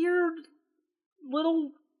weird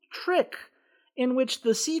little trick in which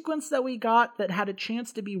the sequence that we got that had a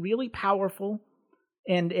chance to be really powerful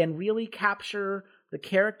and really capture the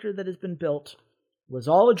character that has been built was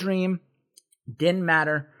all a dream, didn't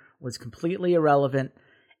matter, was completely irrelevant.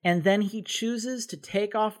 And then he chooses to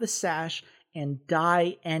take off the sash and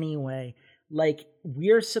die anyway. Like,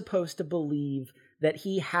 we're supposed to believe that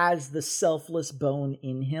he has the selfless bone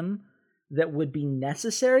in him that would be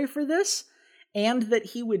necessary for this, and that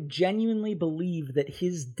he would genuinely believe that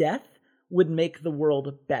his death would make the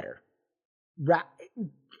world better.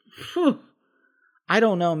 I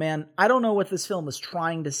don't know, man. I don't know what this film is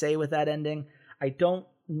trying to say with that ending. I don't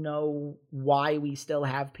know why we still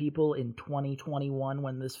have people in 2021,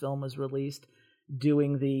 when this film was released,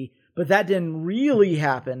 doing but that didn't really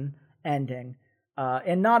happen, ending.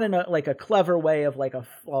 And not in a clever way of like a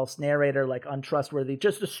false narrator, like untrustworthy,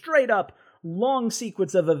 just a straight up long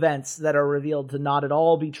sequence of events that are revealed to not at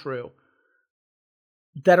all be true.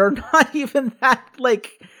 That are not even that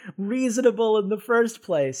like reasonable in the first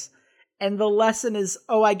place. And the lesson is,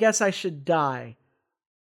 oh, I guess I should die.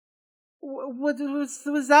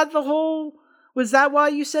 Was that the whole... Was that why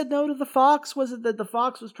you said no to the fox? Was it that the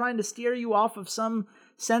fox was trying to steer you off of some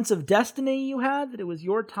sense of destiny you had? That it was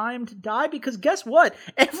your time to die? Because guess what?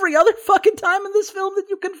 Every other fucking time in this film that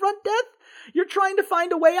you confront death, you're trying to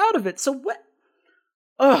find a way out of it. So what?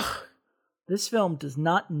 Ugh. This film does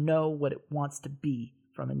not know what it wants to be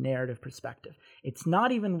from a narrative perspective. It's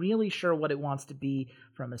not even really sure what it wants to be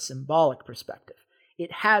from a symbolic perspective.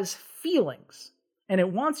 It has feelings, and it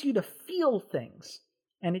wants you to feel things.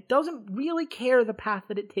 And it doesn't really care the path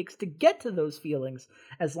that it takes to get to those feelings,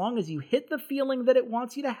 as long as you hit the feeling that it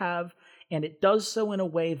wants you to have, and it does so in a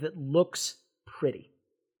way that looks pretty.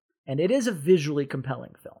 And it is a visually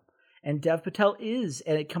compelling film. And Dev Patel is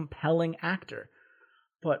a compelling actor.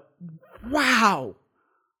 But wow,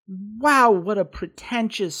 what a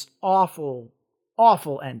pretentious, awful,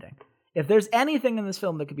 awful ending. If there's anything in this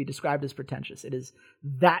film that could be described as pretentious, it is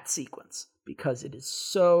that sequence, because it is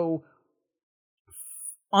so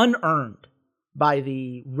unearned by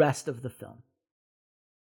the rest of the film.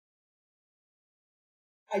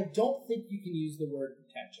 I don't think you can use the word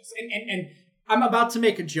pretentious. And I'm about to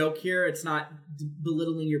make a joke here. It's not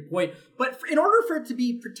belittling your point. But in order for it to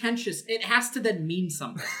be pretentious, it has to then mean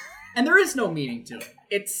something. And there is no meaning to it.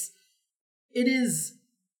 It is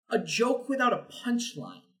a joke without a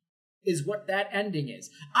punchline, is what that ending is.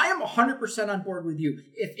 I am 100% on board with you.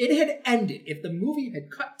 If it had ended, if the movie had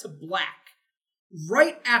cut to black,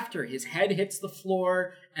 right after his head hits the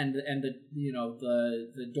floor and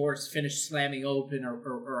the doors finish slamming open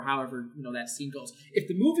or however that scene goes. If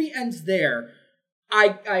the movie ends there,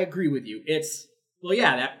 I agree with you. It's, well,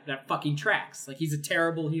 yeah, that fucking tracks. Like, he's a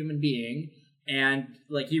terrible human being, and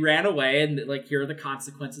like he ran away, and like here are the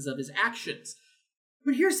consequences of his actions.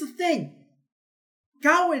 But here's the thing: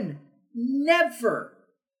 Gawain never,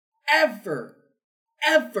 ever,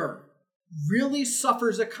 ever really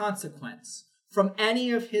suffers a consequence from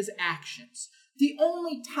any of his actions. The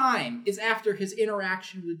only time is after his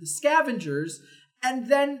interaction with the scavengers, and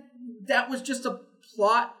then that was just a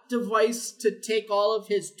plot device to take all of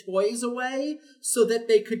his toys away so that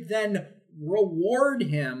they could then reward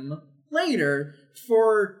him later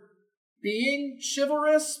for being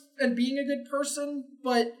chivalrous and being a good person.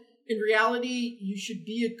 But in reality, you should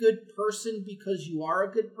be a good person because you are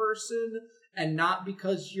a good person, and not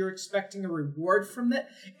because you're expecting a reward from that.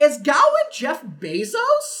 Is Gawain Jeff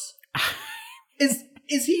Bezos?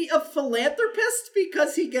 Is he a philanthropist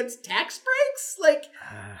because he gets tax breaks? Like,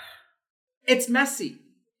 it's messy.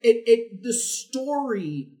 The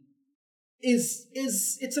story is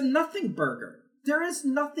it's a nothing burger. There is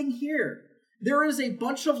nothing here. There is a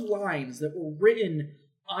bunch of lines that were written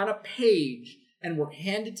on a page and were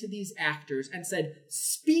handed to these actors and said,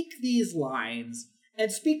 speak these lines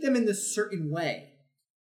and speak them in this certain way.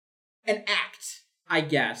 And act, I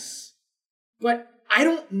guess. But I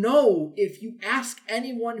don't know if you ask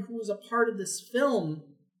anyone who is a part of this film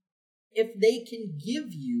if they can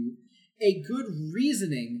give you a good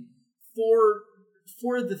reasoning for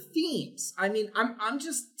the themes. I mean, I'm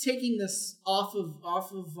just taking this off of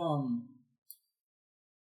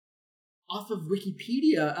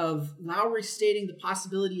Wikipedia, of Lowry stating the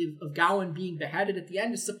possibility of Gawain being beheaded at the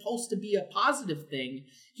end is supposed to be a positive thing.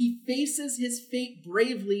 He faces his fate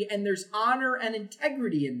bravely, and there's honor and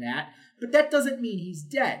integrity in that, but that doesn't mean he's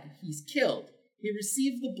dead. He's killed. He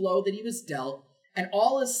received the blow that he was dealt, and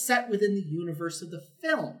all is set within the universe of the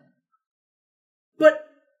film. But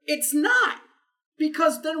it's not,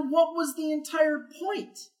 because then what was the entire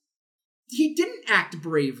point? He didn't act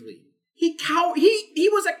bravely. He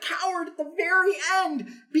was a coward at the very end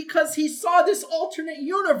because he saw this alternate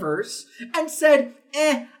universe and said,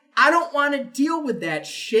 I don't want to deal with that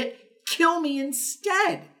shit. Kill me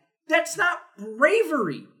instead. That's not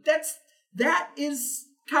bravery. That is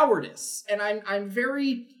cowardice. And I'm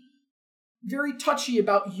very, very touchy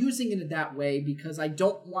about using it that way, because I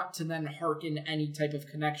don't want to then hearken any type of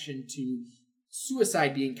connection to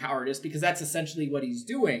suicide being cowardice, because that's essentially what he's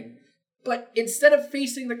doing. But instead of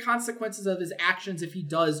facing the consequences of his actions if he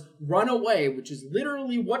does run away, which is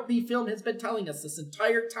literally what the film has been telling us this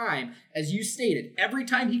entire time, as you stated, every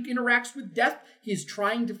time he interacts with death, he's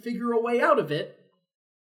trying to figure a way out of it.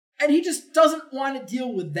 And he just doesn't want to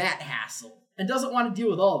deal with that hassle and doesn't want to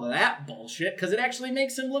deal with all of that bullshit, because it actually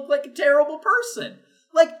makes him look like a terrible person.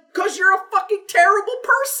 Like, cause you're a fucking terrible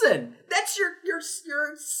person. That's your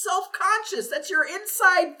self-conscious. That's your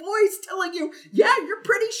inside voice telling you, yeah, you're a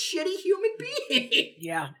pretty shitty human being.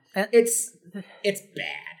 Yeah. It's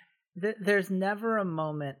bad. There's never a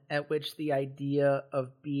moment at which the idea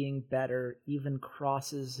of being better even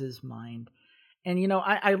crosses his mind. And,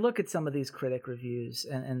 I look at some of these critic reviews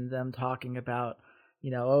and them talking about,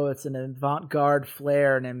 it's an avant-garde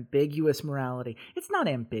flair and ambiguous morality. It's not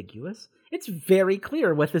ambiguous. It's very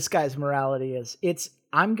clear what this guy's morality is. It's,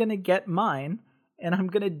 I'm going to get mine, and I'm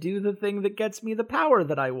going to do the thing that gets me the power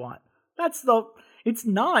that I want. It's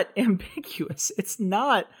not ambiguous. It's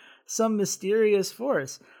not some mysterious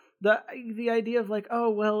force. The idea of like, oh,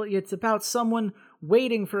 well, it's about someone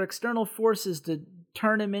waiting for external forces to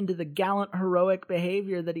turn him into the gallant, heroic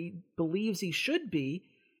behavior that he believes he should be,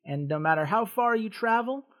 and no matter how far you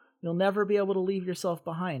travel, you'll never be able to leave yourself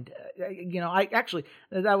behind.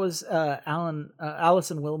 That was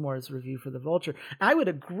Alison Willmore's review for The Vulture. I would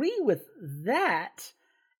agree with that,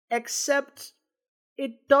 except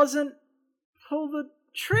it doesn't pull the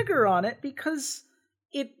trigger on it because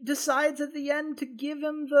it decides at the end to give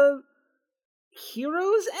him the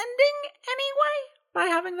hero's ending anyway, by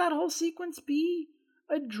having that whole sequence be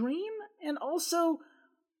a dream. And also,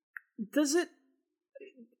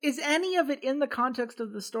 is any of it in the context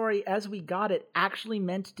of the story as we got it actually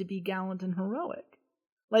meant to be gallant and heroic?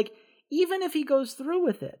 Like, even if he goes through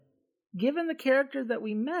with it, given the character that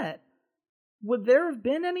we met, would there have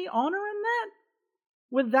been any honor in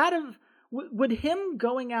that? Would him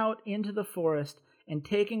going out into the forest and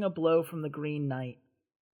taking a blow from the Green Knight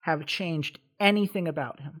have changed anything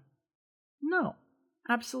about him? No,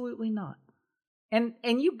 absolutely not. And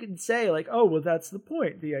you could say, like, oh, well, that's the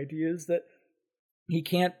point. The idea is that he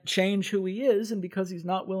can't change who he is, and because he's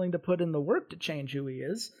not willing to put in the work to change who he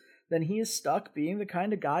is, then he is stuck being the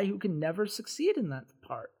kind of guy who can never succeed in that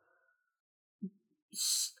part.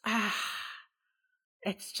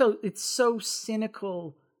 It's so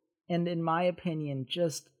cynical, and in my opinion,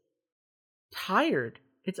 just tired.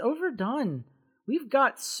 It's overdone. We've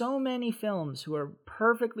got so many films who are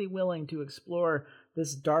perfectly willing to explore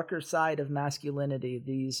this darker side of masculinity,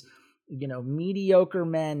 these, mediocre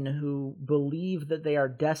men who believe that they are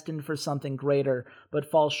destined for something greater, but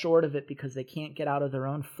fall short of it because they can't get out of their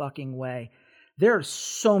own fucking way. There are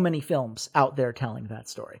so many films out there telling that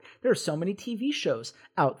story. There are so many TV shows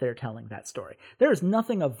out there telling that story. There is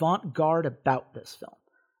nothing avant-garde about this film.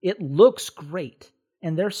 It looks great.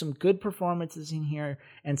 And there's some good performances in here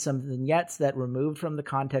and some vignettes that, removed from the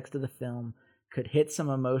context of the film, could hit some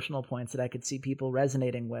emotional points that I could see people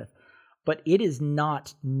resonating with. But it is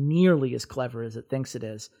not nearly as clever as it thinks it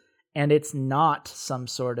is. And it's not some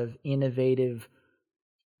sort of innovative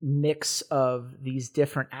mix of these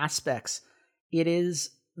different aspects. It is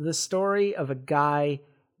the story of a guy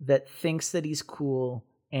that thinks that he's cool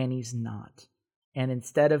and he's not. And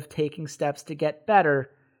instead of taking steps to get better,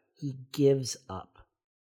 he gives up.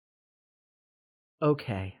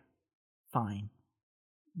 Okay, fine.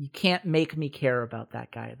 You can't make me care about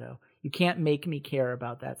that guy, though. You can't make me care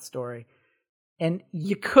about that story. And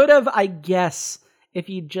you could have, I guess, if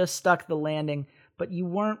you just stuck the landing, but you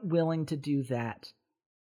weren't willing to do that.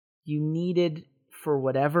 You needed, for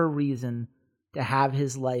whatever reason, to have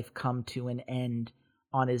his life come to an end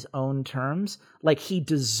on his own terms, like he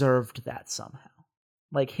deserved that somehow.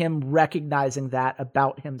 Like him recognizing that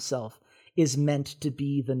about himself is meant to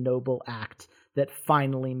be the noble act that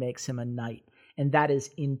finally makes him a knight. And that is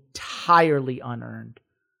entirely unearned.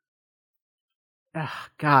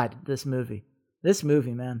 God, this movie,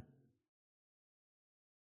 man.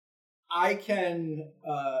 I can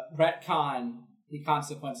retcon the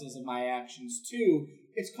consequences of my actions too.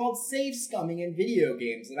 It's called save scumming in video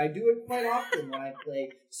games, and I do it quite often when I play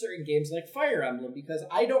certain games like Fire Emblem, because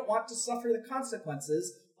I don't want to suffer the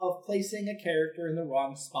consequences of placing a character in the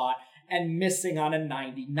wrong spot and missing on a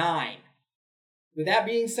 99. With that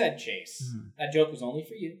being said, Chase, that joke was only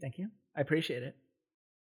for you. Thank you. I appreciate it.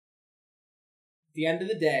 At the end of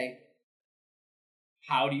the day,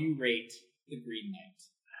 how do you rate The Green Knight?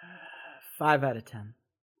 5 out of 10.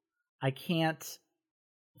 I can't...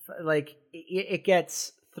 Like, it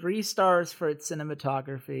gets 3 stars for its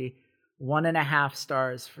cinematography, 1.5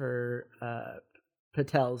 stars for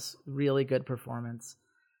Patel's really good performance,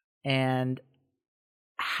 and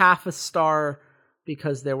 0.5 star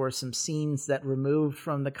because there were some scenes that, removed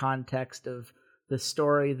from the context of the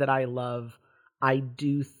story that I love, I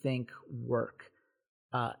do think work.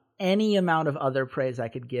 Any amount of other praise I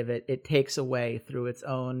could give it, it takes away through its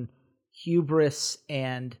own hubris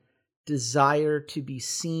and desire to be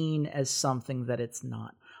seen as something that it's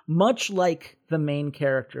not. Much like the main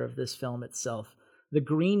character of this film itself, The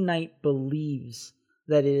Green Knight believes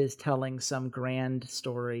that it is telling some grand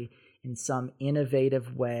story in some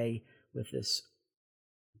innovative way with this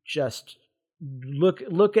just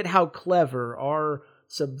look at how clever our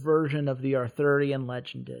subversion of the Arthurian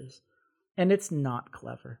legend is. And it's not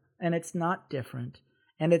clever, and it's not different,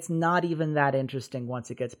 and it's not even that interesting once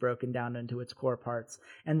it gets broken down into its core parts.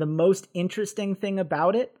 And the most interesting thing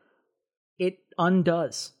about it, it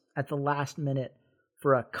undoes at the last minute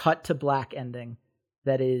for a cut to black ending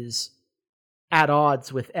that is at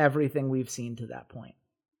odds with everything we've seen to that point.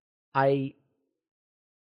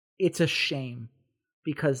 It's a shame,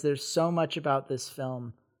 because there's so much about this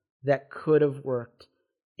film that could have worked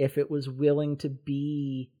if it was willing to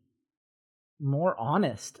be more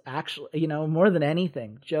honest, actually, more than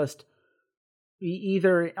anything. Just be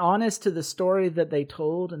either honest to the story that they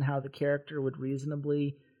told and how the character would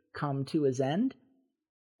reasonably come to his end,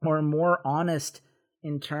 or more honest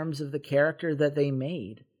in terms of the character that they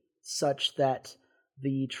made, such that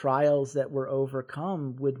the trials that were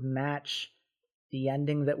overcome would match the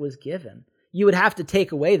ending that was given. You would have to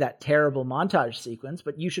take away that terrible montage sequence,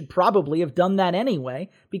 but you should probably have done that anyway,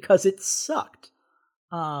 because it sucked.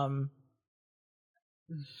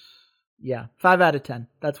 Yeah, 5 out of 10.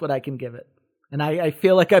 That's what I can give it. And I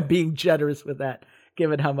feel like I'm being generous with that,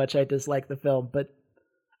 given how much I dislike the film. But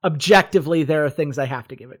objectively, there are things I have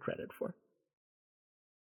to give it credit for.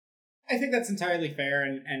 I think that's entirely fair,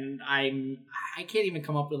 and I can't even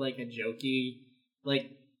come up with like a jokey,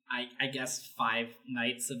 like, I guess 5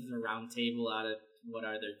 Knights of the Round Table out of, what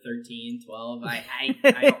are there, 13, 12? I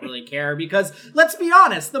don't really care, because, let's be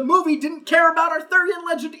honest, the movie didn't care about Arthurian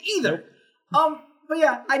legend either. But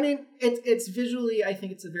yeah, I mean, it's visually, I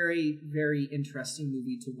think it's a very, very interesting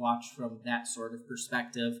movie to watch from that sort of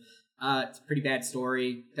perspective. It's a pretty bad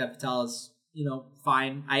story. Dev Patel is,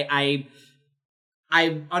 fine. I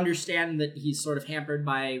understand that he's sort of hampered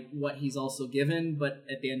by what he's also given, but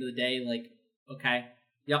at the end of the day, like, okay,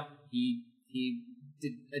 yep, he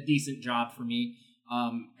did a decent job for me,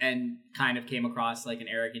 and kind of came across like an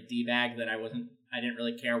arrogant D-bag that I didn't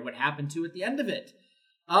really care what happened to at the end of it.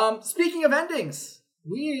 Speaking of endings,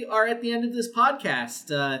 we are at the end of this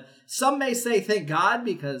podcast. Some may say thank God,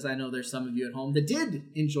 because I know there's some of you at home that did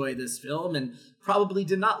enjoy this film and probably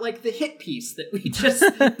did not like the hit piece that we just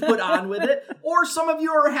put on with it. Or some of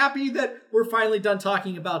you are happy that we're finally done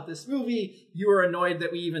talking about this movie. You are annoyed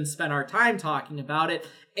that we even spent our time talking about it.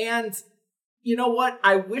 And you know what?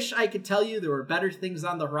 I wish I could tell you there were better things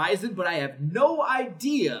on the horizon, but I have no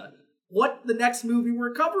idea what the next movie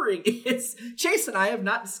we're covering is. Chase and I have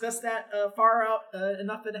not discussed that far out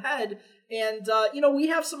enough ahead. And, we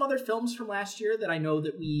have some other films from last year that I know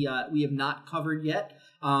that we have not covered yet.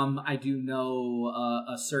 I do know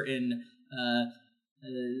a certain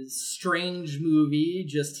strange movie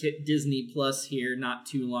just hit Disney Plus here not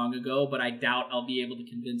too long ago, but I doubt I'll be able to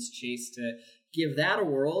convince Chase to give that a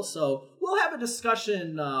whirl. So we'll have a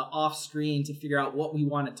discussion off screen to figure out what we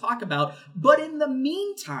want to talk about. But in the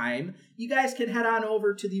meantime, you guys can head on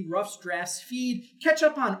over to the Rough Drafts feed, catch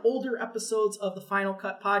up on older episodes of the Final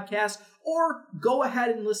Cut podcast, or go ahead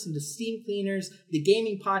and listen to Steam Cleaners, the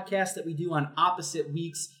gaming podcast that we do on opposite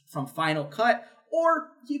weeks from Final Cut.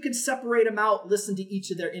 Or you can separate them out, listen to each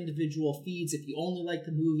of their individual feeds if you only like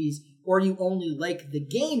the movies or you only like the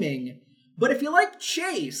gaming. But if you like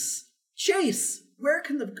Chase, where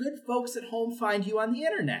can the good folks at home find you on the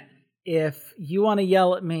internet? If you want to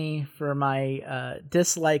yell at me for my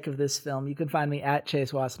dislike of this film, you can find me at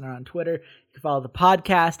Chase Wassner on Twitter. You can follow the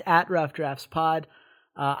podcast at Rough Drafts Pod.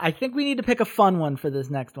 I think we need to pick a fun one for this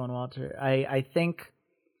next one, Walter. I think,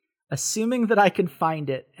 assuming that I can find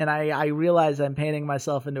it, and I realize I'm painting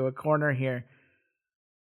myself into a corner here,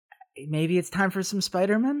 maybe it's time for some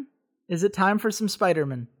Spider-Man? Is it time for some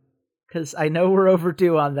Spider-Man? Because I know we're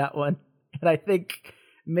overdue on that one. And I think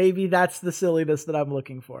maybe that's the silliness that I'm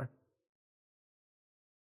looking for.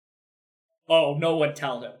 Oh, no one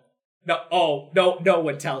tell him. No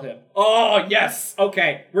one tell him. Oh, yes.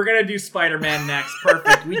 Okay, we're going to do Spider-Man next.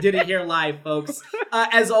 Perfect. We did it here live, folks.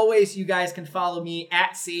 As always, you guys can follow me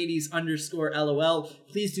at Sadies_LOL.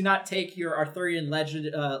 Please do not take your Arthurian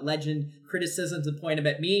legend criticisms and point them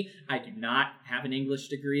at me. I do not have an English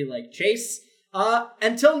degree like Chase.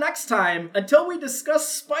 Until next time, until we discuss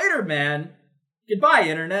Spider-Man, goodbye,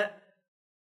 Internet.